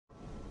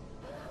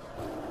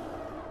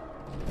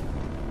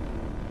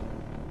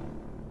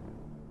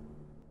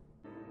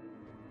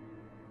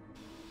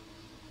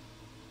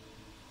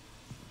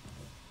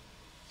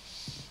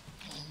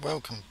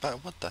Welcome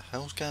back. What the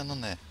hell's going on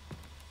there?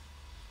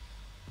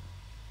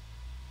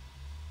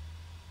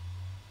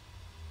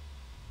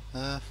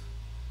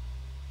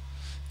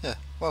 Yeah,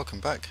 welcome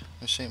back.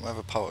 We seem to have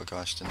a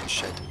poltergeist in the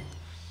shed.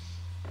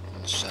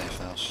 In the safe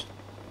house.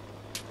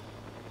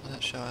 Does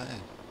that show out here?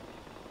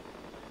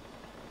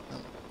 Oh,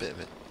 a bit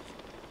of it.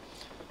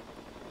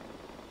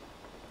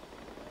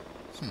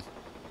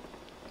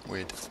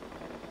 Weird.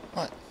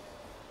 Right.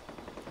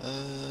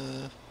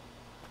 I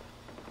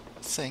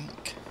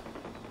think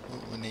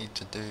what we need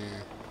to do...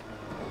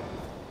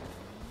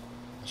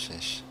 What's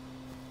this?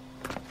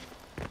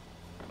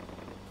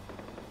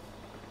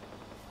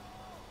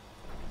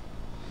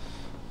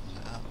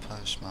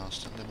 Outpost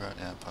master, liberate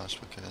the outpost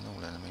by killing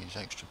all enemies,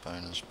 extra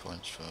bonus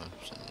points for...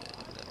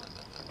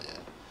 Yeah.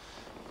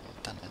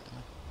 Done it, haven't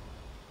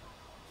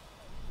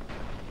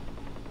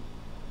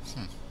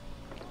we?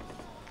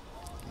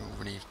 We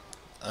already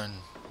own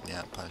the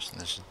outpost,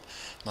 and this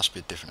must be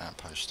a different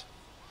outpost.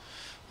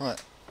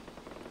 Right,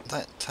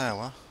 that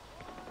tower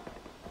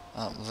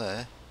up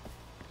there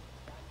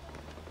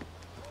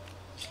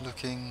is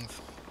looking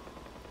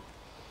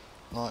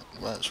like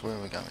that's where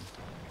we're going.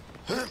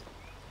 Oof.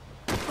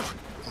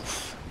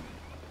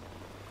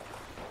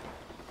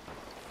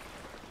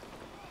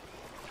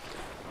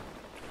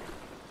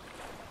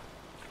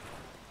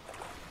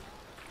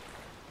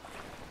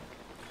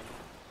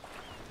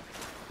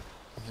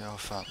 Get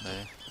off up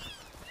there.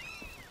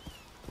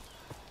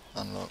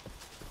 Unlock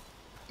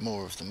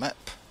more of the map.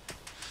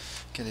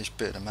 Get this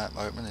bit of the map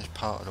open, this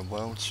part of the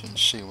world, so you can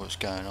see what's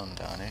going on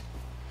down here.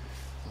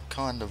 I've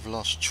kind of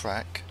lost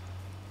track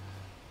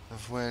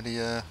of where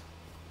the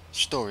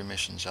story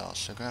missions are,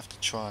 so I'm going to have to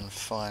try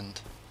and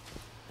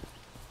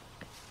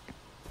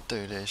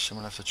do this. I'm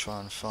going to have to try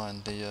and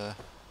find the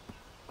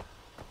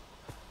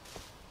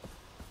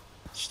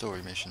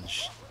story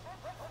missions.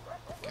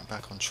 Get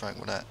back on track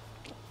with that.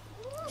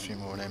 A few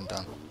more of them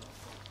done.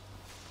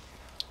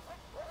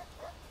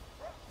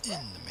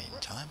 In the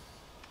meantime,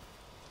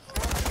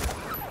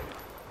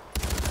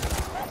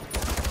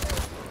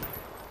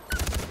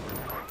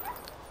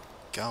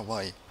 go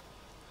away.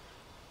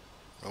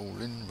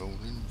 Rolling,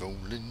 rolling,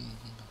 rolling.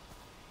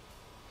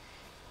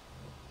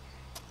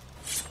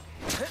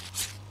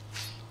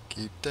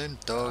 Keep them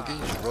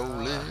doggies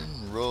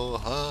rolling,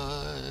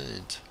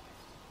 rawhide.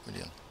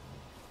 Brilliant.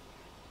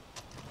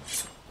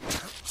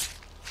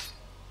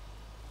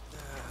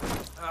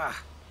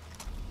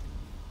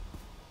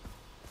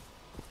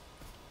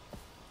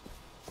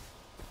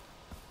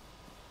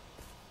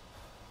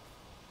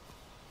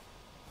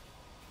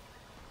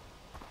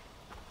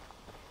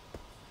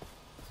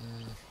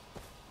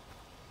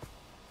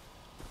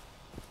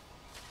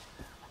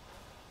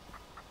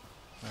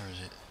 Where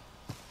is it?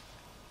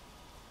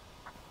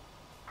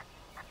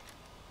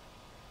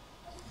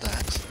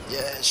 That,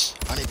 yes,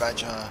 honey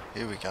badger,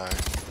 here we go.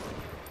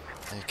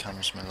 Here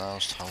comes my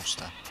last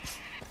holster.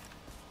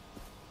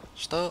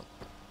 Stop.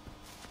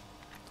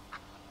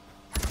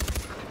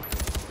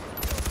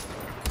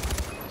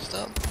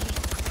 Stop.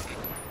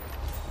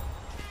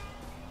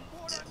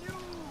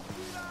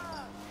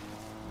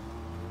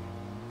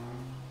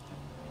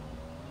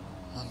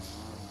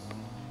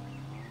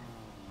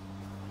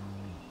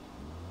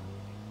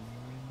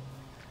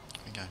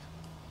 There we go.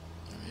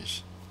 There he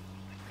is.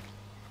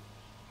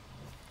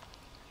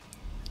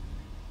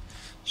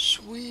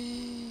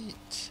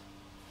 Sweet.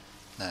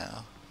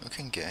 Now we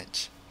can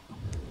get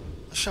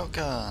a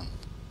shotgun.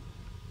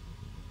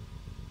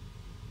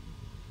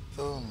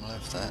 Boom,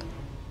 left that.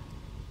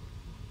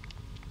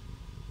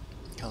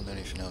 Can't do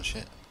anything else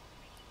yet.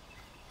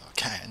 I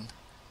can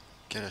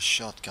get a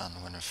shotgun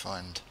when I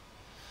find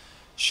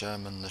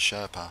Sherman the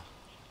Sherpa.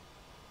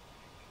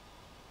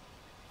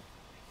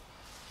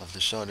 I've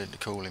decided to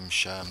call him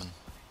Sherman.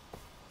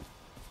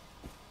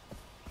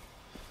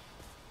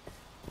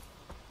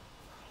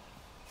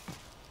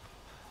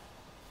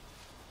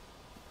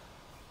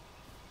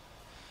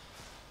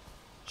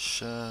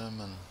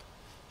 Sherman.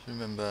 Do you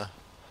remember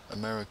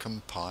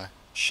American Pie?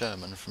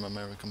 Sherman from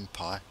American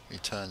Pie. He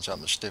turns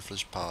up at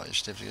Stifler's party.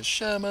 Stifler goes,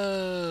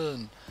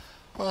 Sherman!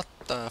 What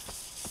the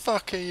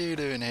fuck are you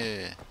doing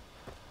here?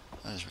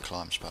 There's a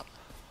climb spot.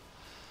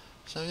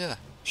 So yeah,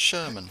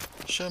 Sherman.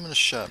 Sherman the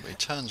Sherpa. He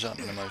turns up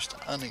in the most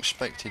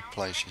unexpected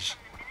places.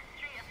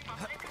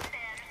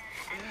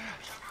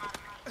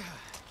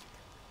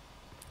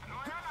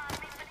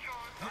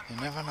 You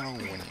never know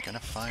when you're going to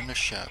find a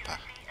Sherpa.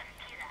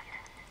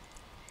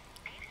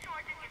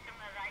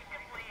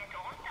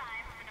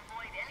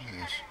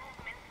 Yes.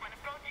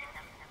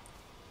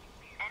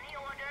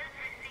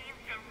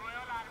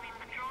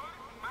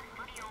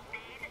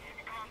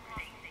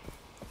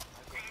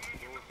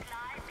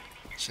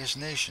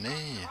 Assassination, eh?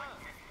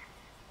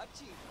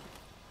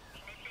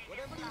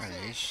 There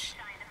it is.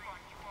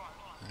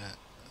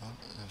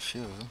 A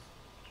few of them.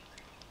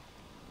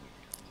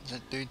 Is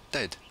that dude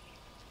dead?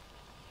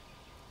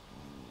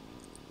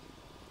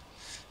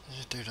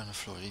 There's a dude on the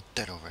floor. Is he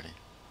dead already?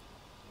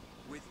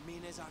 With me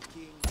as our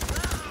king.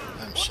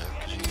 I hope so,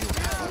 because he will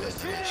be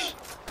fighting this.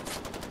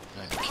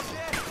 Don't kill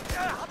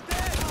him.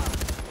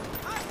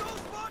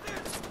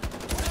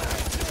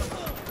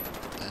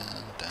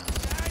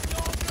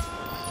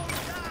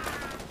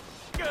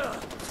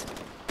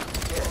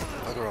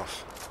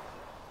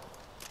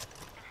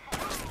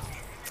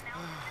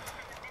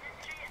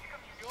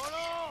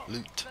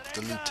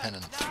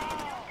 Lieutenant.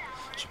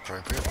 It's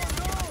appropriate.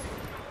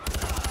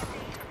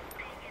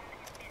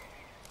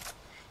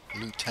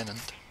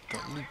 Lieutenant.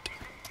 Got loot.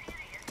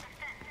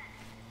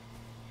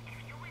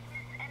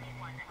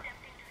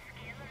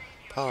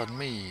 Pardon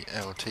me,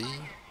 LT.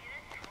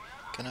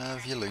 Can I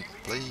have your loot,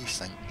 please?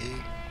 Thank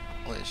you.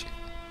 What is it?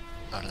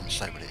 I didn't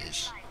say what it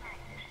is.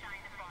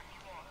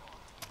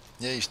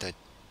 Yeah, he's dead.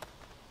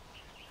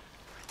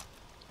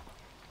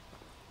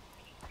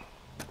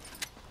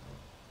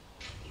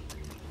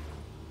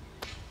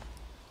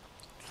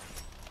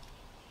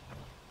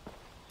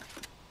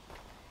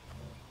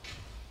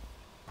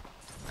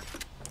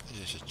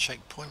 Is this a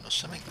checkpoint or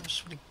something?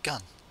 What's with a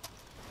gun?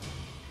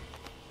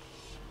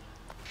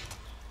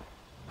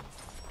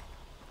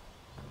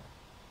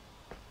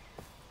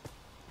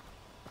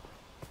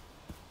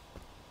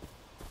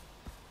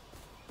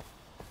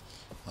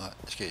 Right,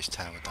 let's get his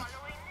tower done.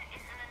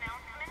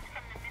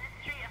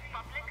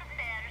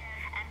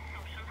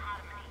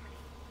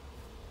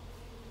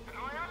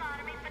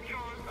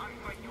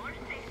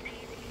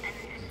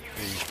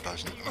 Bees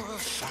buzzing. Oh,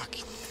 fuck.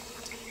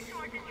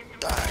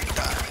 Die.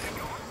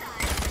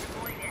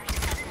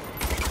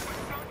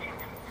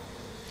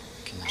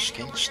 Can you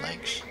skin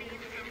snakes?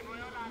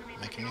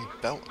 Make a new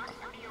belt?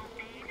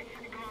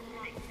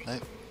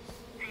 Nope.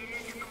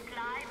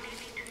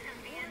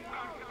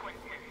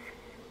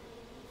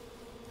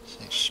 I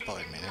think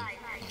spotted me then.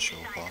 Not sure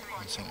what. I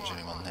don't think there's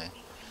anyone there.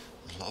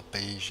 There's a lot of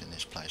bees in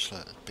this place.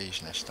 Look, there's a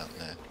bee's nest up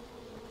there.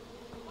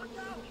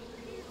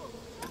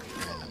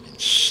 Man, I'm getting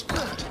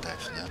stung to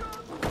death now.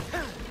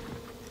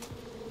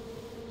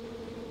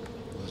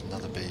 There's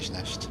another bee's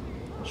nest.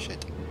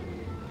 Shit.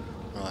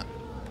 Right.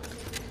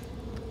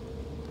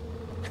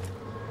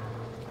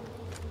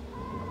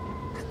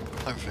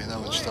 Hopefully no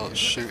one starts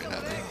shooting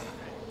at me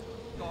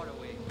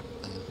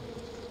and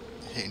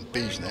hitting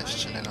bees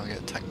nests and then I'll get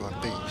attacked by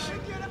bees.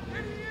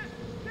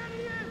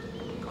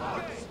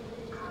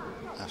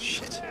 Oh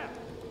shit.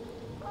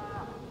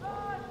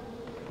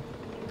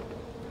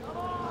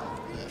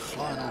 They're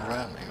flying all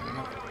around me, they're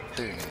not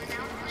doing anything,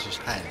 it's just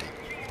handy.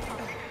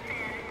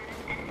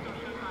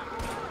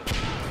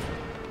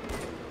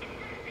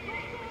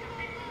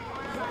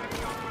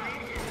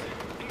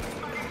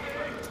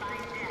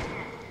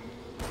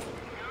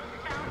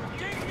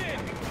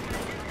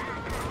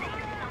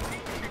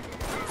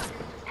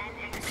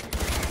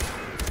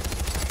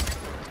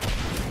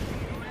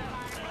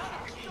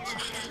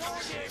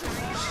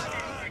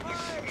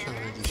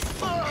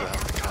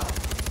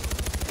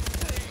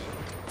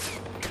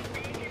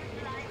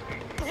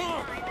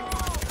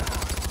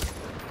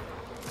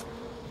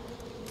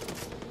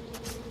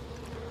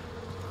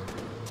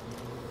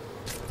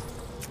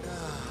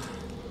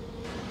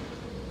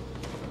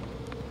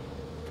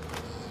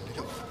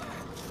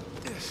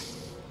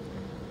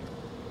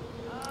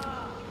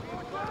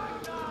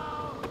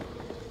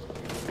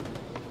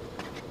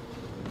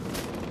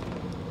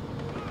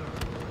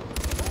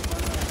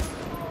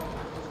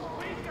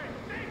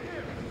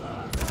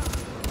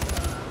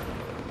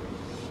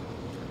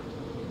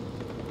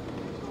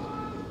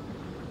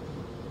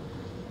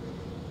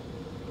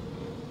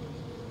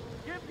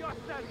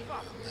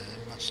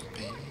 There must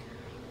be.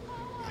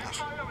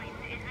 Following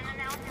is an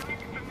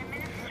announcement from the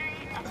Ministry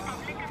of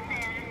Public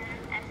Affairs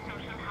and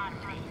Social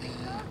Harmony.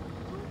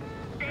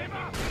 David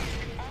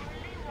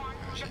only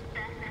wants the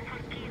best for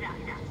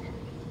Kirata.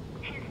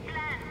 His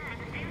plan for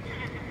the future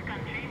of this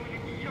country will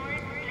ensure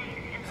its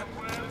place in the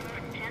world for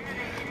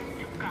generations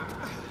to come.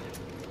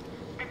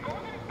 The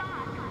Golden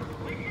Path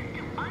wishes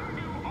to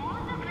undo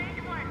all the great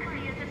work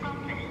he has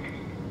accomplished.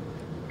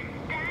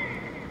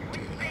 Stand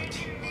with faith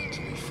and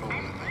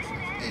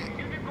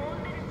to the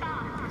Golden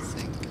Path. I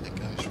think it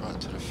goes right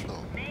to the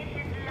floor. May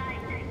his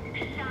light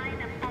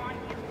shine upon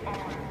you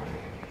all.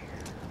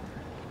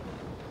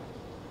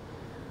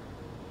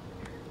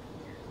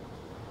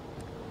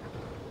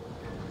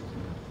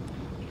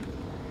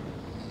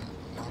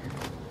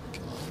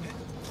 Come on.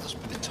 Must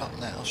be the top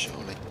now,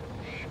 surely.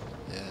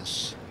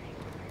 Yes.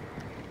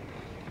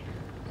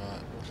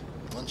 Right.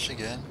 Once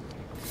again.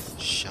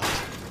 Shut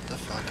the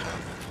fuck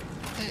up.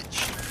 Bitch.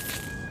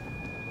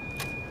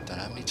 Don't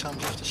know how many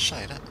times I have to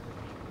say that.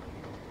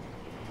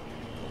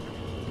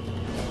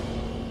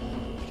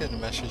 Get the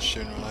message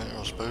sooner or later,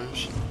 I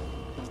suppose.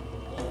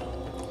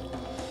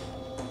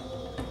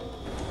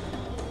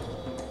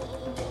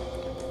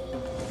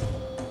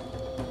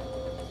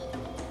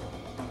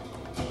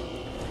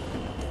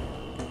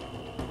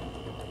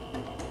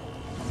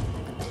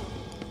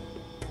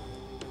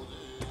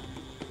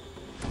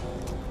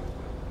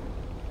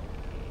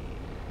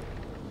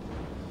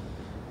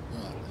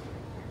 Right.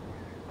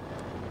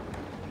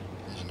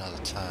 There's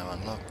another tower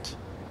unlocked.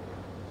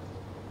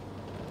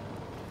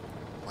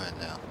 Where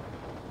now?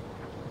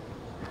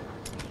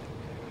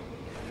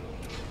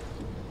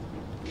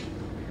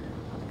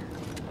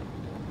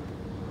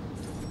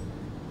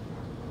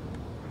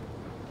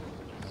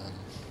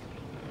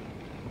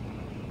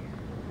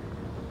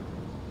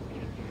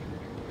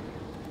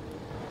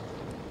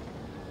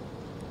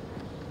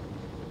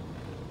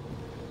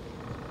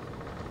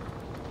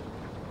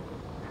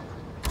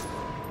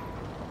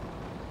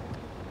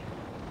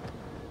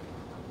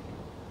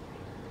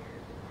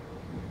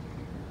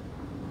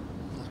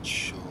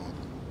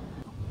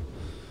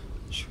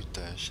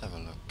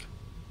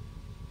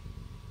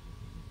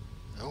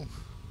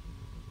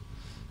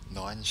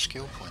 9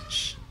 skill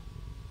points.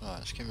 Right,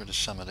 let's get rid of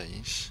some of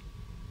these.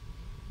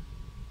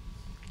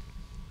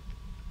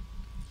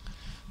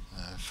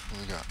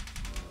 What we got?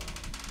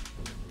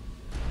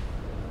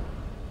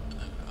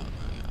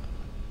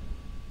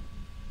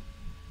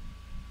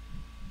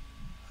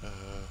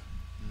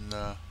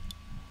 No.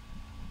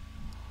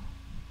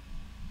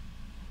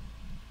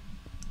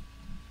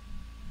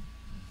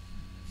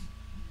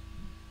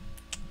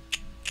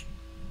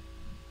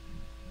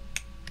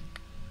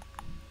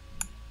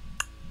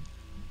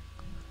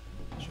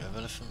 Do you have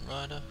Elephant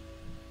Rider?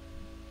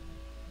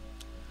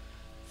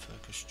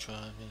 Focus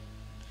driving.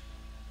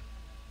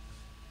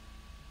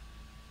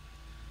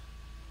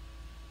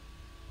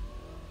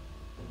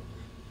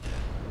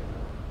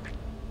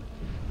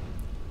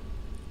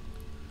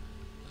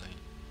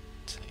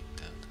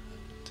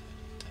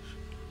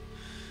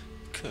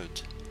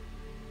 Could.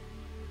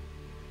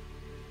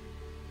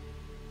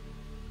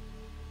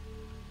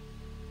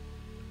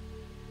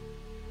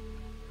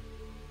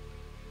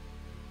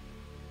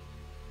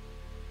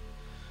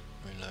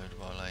 Reload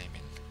while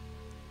aiming.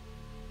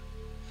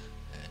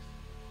 Yeah.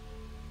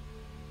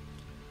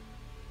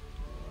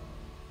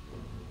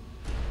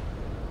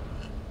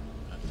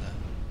 Have that.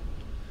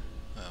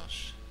 What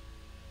else?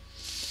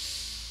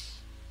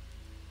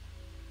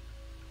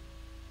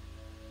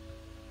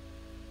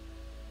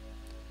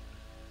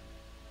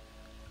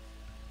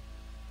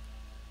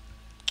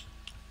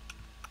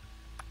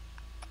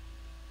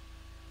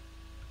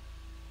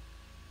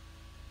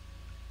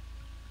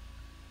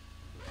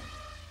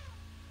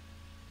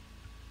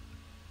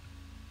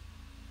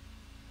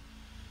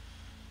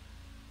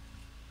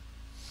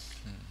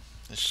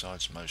 This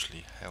side's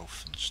mostly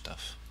health and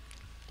stuff.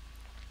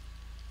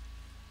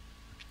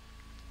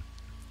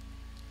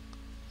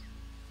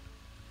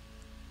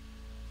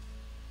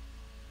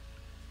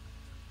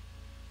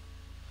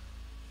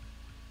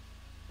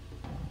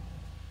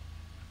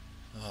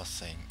 I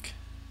think.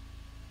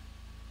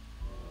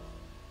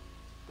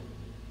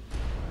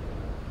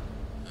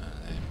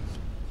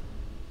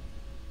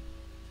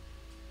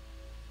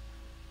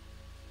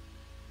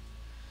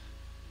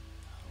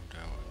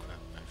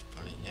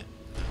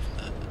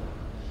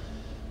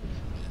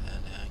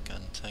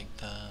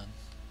 Takedown.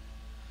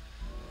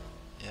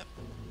 Yep,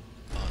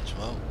 might as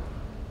well.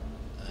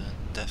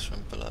 Death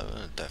from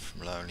below. Death from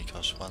below only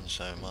costs 1,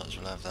 so might as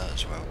well have that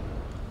as well.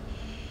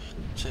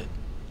 That's it.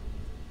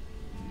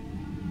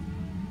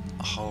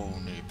 A whole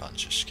new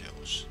bunch of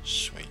skills.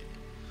 Sweet.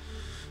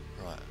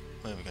 Right,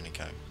 where are we going to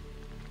go?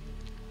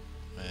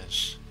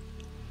 There's...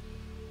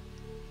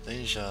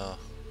 These are...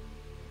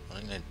 I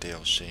think they're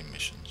DLC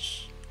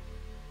missions.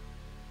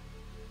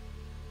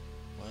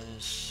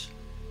 Where's...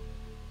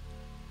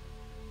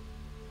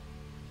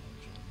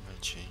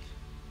 Reggie,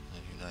 I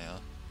know who they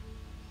are.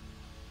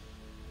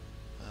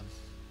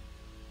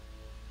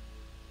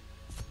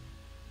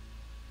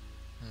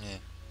 Yeah,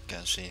 go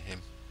and see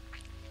him.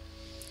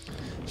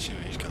 See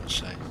what he's got to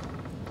say.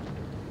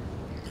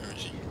 Where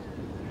is he?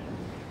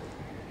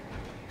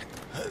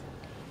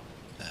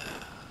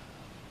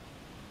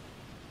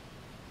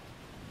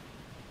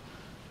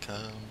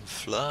 Come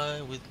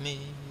fly with me,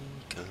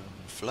 come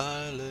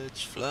fly,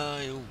 let's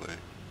fly away.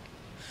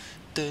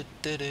 That's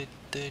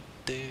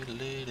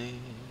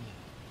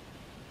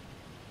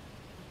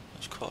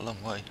quite a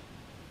long way.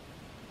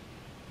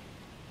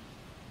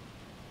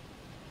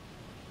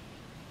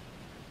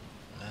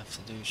 I'll have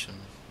to do some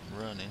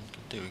running,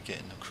 could do with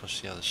getting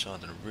across the other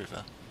side of the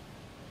river.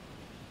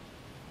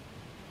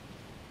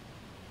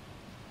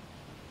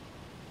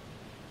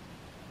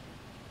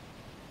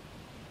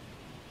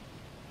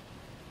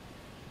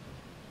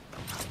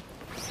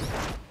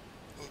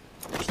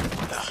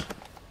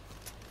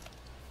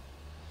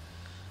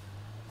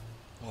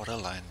 What a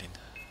landing.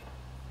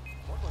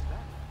 What was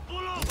that?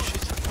 Oh,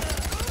 shit.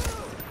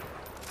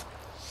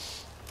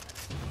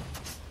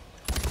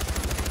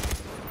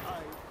 I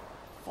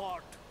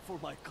fought for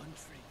my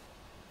country.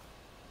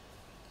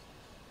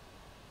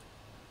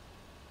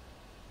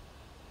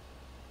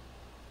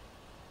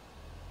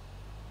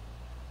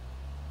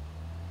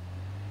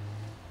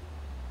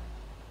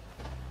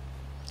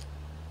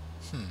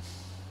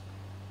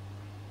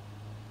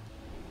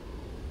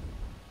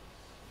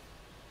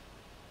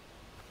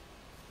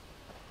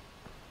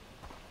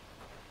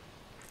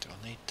 Do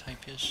I need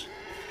tapirs?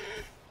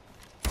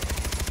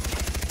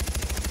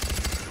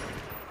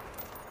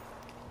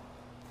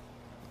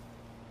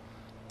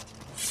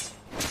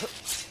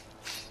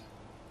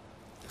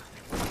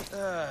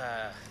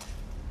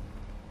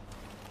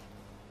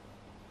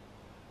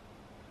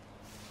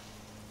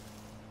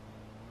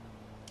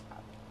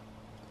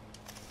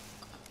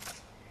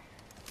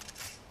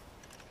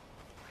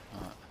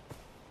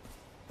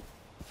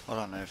 I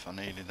don't know if I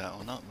needed that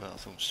or not, but I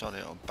thought, sod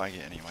it, I'll bag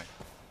it anyway.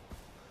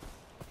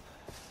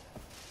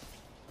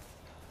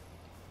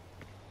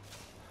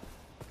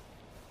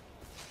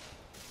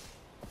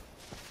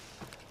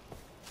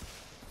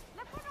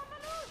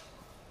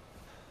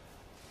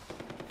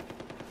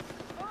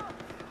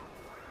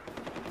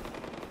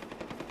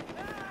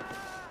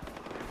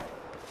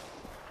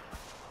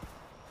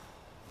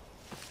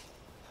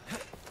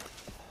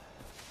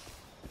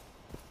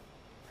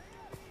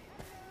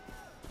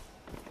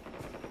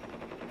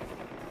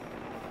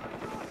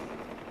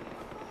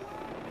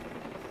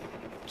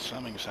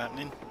 Something's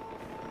happening.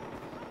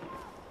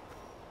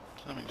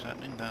 Something's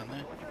happening down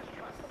there.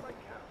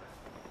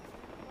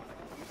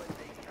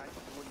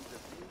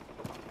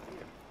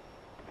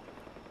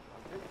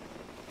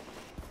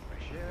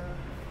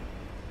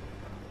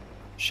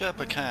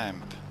 Sherpa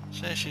camp.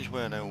 So this is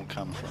where they all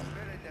come from.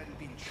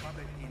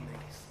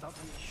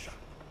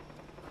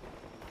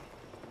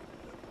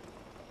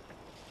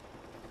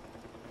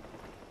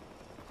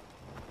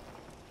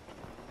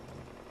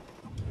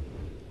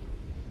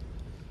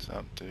 What's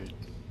up, dude?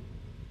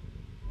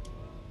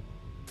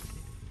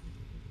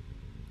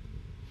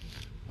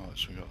 Right,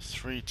 so we've got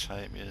 3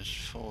 tapirs,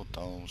 4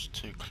 dolls,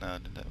 2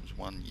 clouded devils,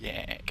 1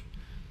 yak.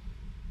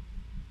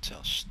 So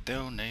I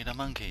still need a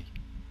monkey.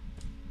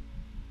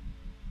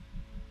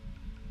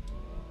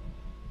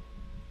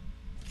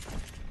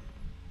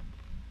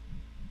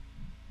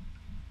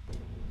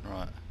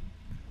 Right.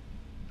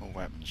 What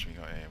weapons we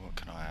got here? What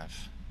can I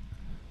have?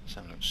 Let's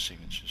have a look at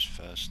signatures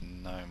first.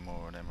 No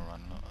more of them are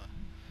unlocked.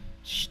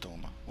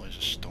 Stormer. What is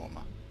a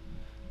stormer?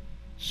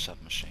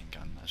 Submachine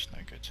gun. That's no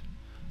good.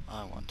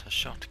 I want a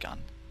shotgun.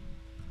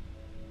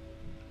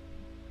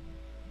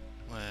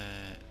 Where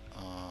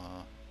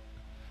are...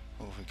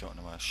 What have we got in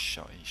the way of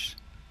shotties?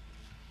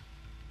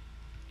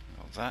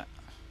 Got that.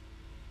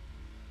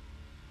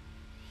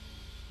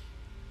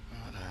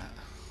 Like that.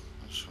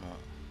 That's what.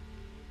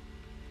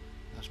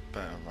 That's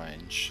better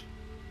range.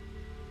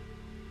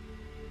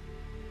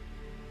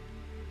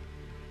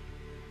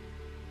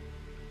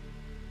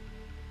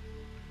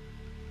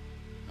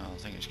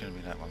 I think it's going to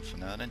be that one for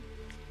now then.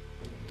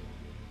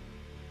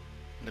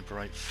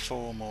 Liberate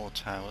 4 more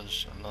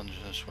towers.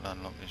 Longinus will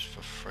unlock this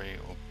for free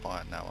or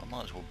buy it now. I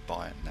might as well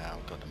buy it now.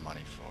 Got the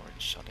money for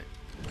it. Shut it.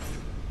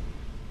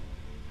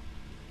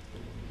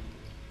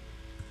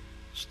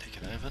 Stick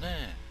it over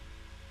there.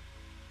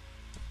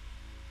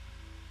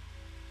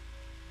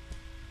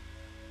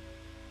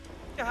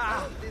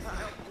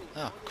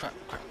 Oh crap,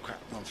 crap, crap.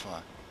 I'm on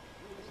fire.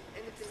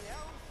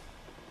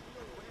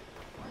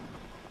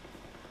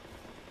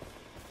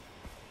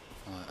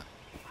 Right.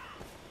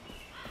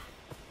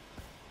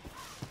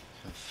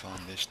 Go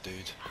find this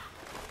dude.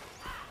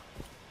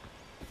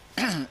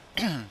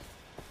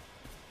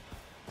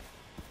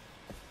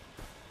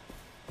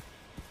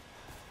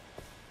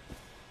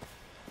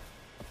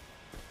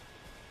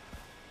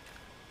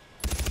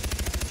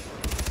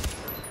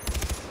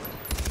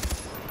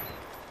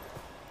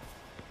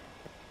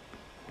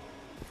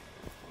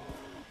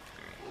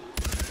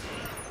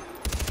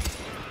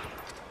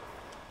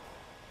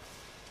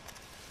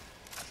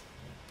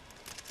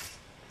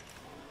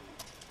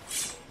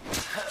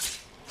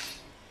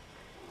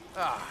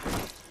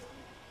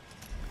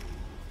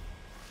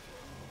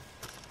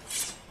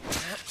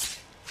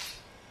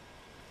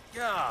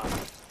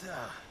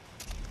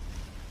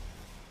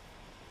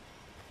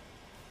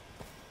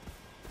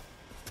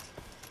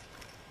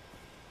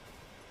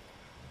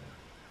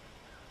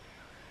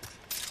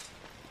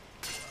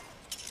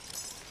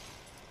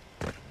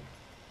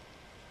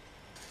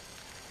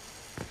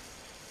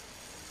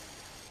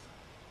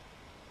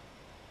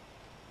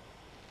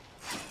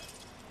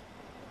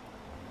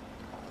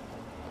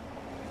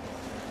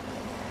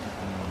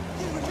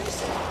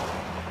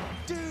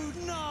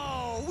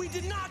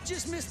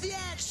 Just missed the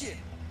action.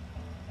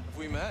 Have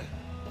we met?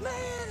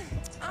 Man,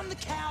 I'm the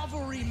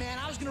cavalry, man.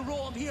 I was gonna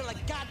roll up here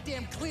like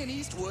goddamn Clint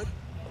Eastwood.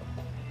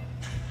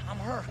 I'm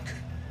Hurk.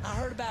 I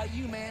heard about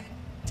you, man.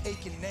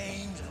 Taking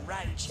names and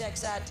writing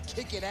checks out to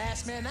kicking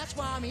ass, man. That's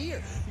why I'm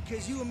here.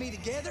 Because you and me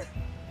together,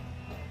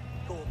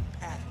 Golden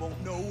Path won't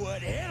know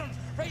what hit them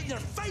right in their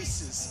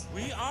faces.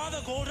 We are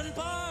the Golden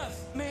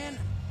Path. Man,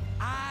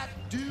 I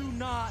do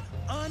not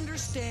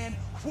understand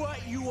what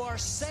you are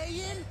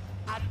saying.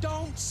 I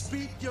don't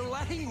speak your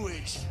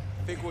language.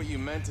 I think what you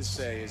meant to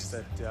say is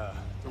that the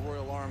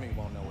Royal Army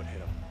won't know what hit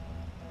them.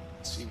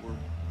 See,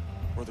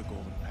 we're the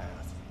Golden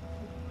Path.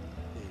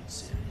 Dude,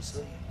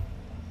 seriously?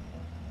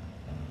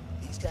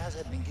 These guys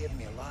have been giving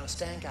me a lot of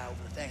stank eye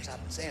over the things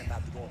I've been saying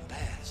about the Golden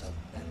Path, so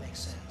that makes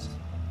sense.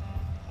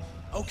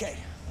 Okay,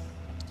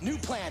 new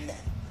plan then.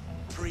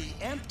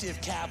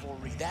 Preemptive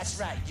cavalry, that's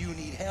right. You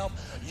need help,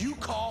 you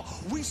call,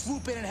 we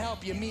swoop in and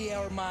help you, me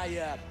or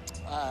my,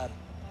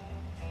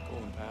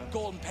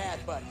 Golden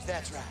Path buddies,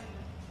 that's right.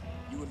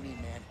 You and me,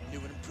 man. New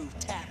and improved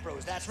tap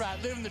bros. That's right,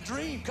 living the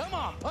dream. Come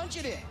on, punch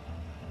it in.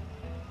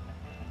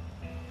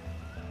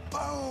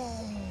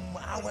 Boom!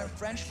 I went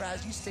French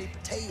fries, you stayed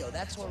potato.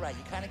 That's all right.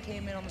 You kind of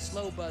came in on the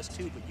slow buzz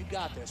too, but you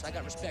got there, so I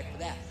got respect for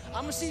that.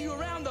 I'm gonna see you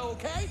around though,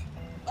 okay?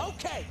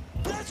 Okay,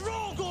 let's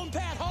roll, Golden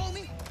Path,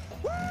 homie!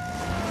 Woo!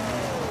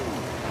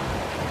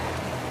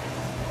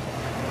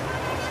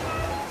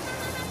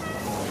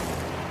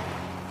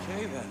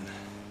 Okay then.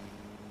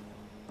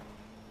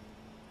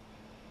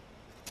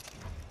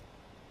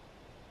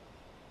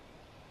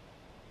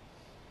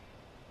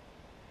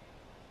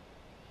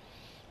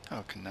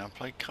 I can now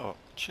play co-op.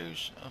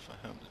 Choose offer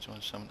help to join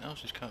someone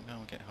else's co-op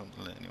game or get help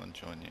to let anyone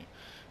join you.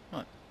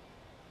 Right.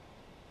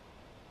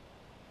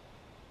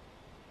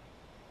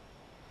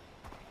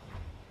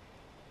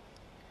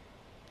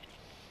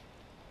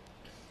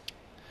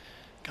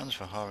 Guns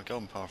for hire. A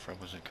golden path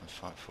rebels that can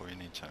fight for you.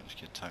 Need tokens.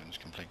 Get tokens.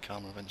 Complete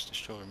karma events.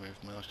 Destroy, remove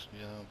masks.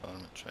 Yeah,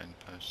 environment trading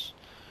posts.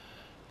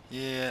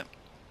 Yeah.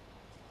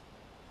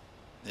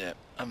 Yeah,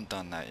 haven't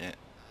done that yet.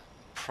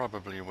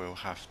 Probably will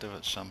have to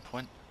at some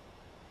point.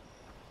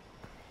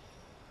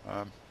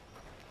 Oh,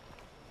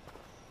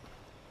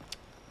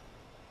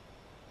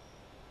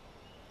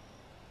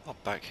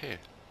 back here.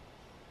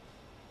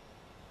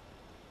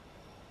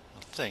 I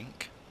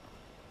think.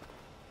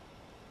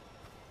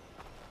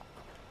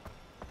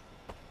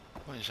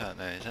 What is that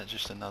there? Is that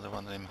just another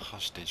one of them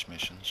hostage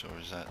missions, or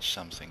is that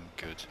something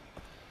good?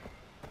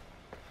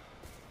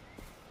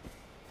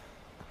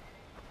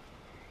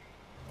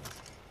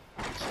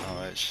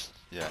 Oh, it's,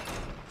 yeah.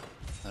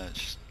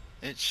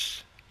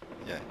 It's,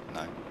 yeah,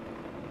 no.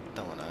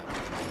 Don't want that. I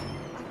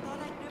thought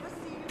I'd never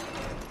see you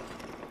again.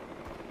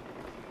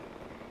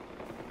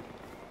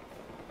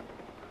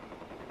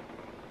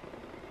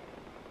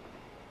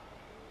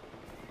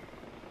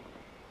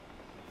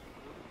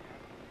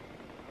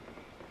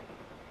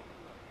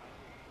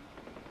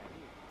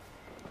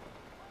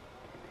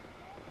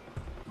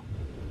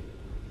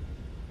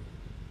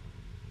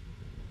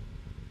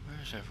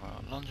 Where's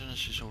everyone?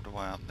 Londoners is all the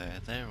way up there.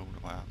 They're all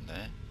the way up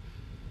there.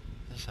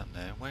 There's up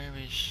there. Where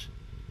is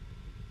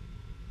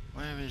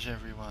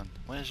everyone?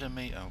 Where's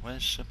Amita?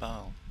 Where's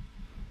Sabal?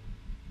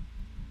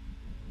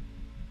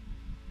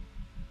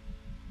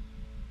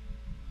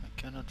 I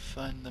cannot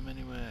find them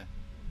anywhere.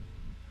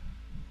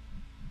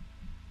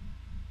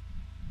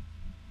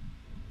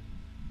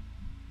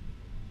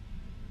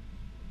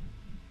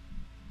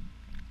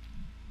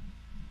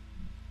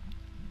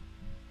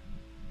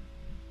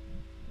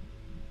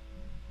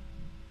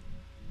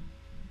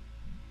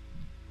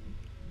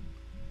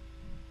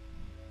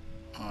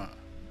 Alright.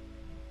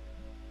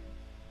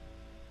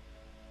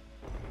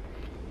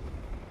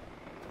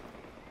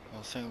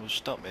 I think we'll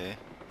stop here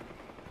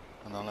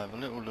and I'll have a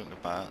little look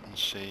about and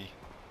see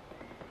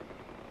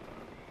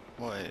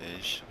what it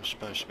is we're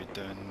supposed to be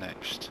doing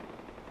next.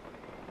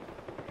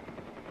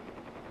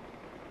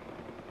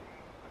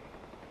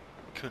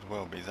 Could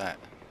well be that,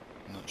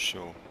 I'm not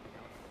sure.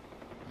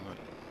 I've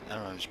got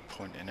arrows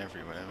pointing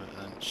everywhere but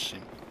I don't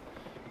seem...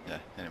 Yeah,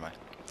 anyway.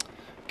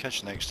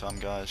 Catch you next time,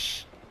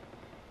 guys.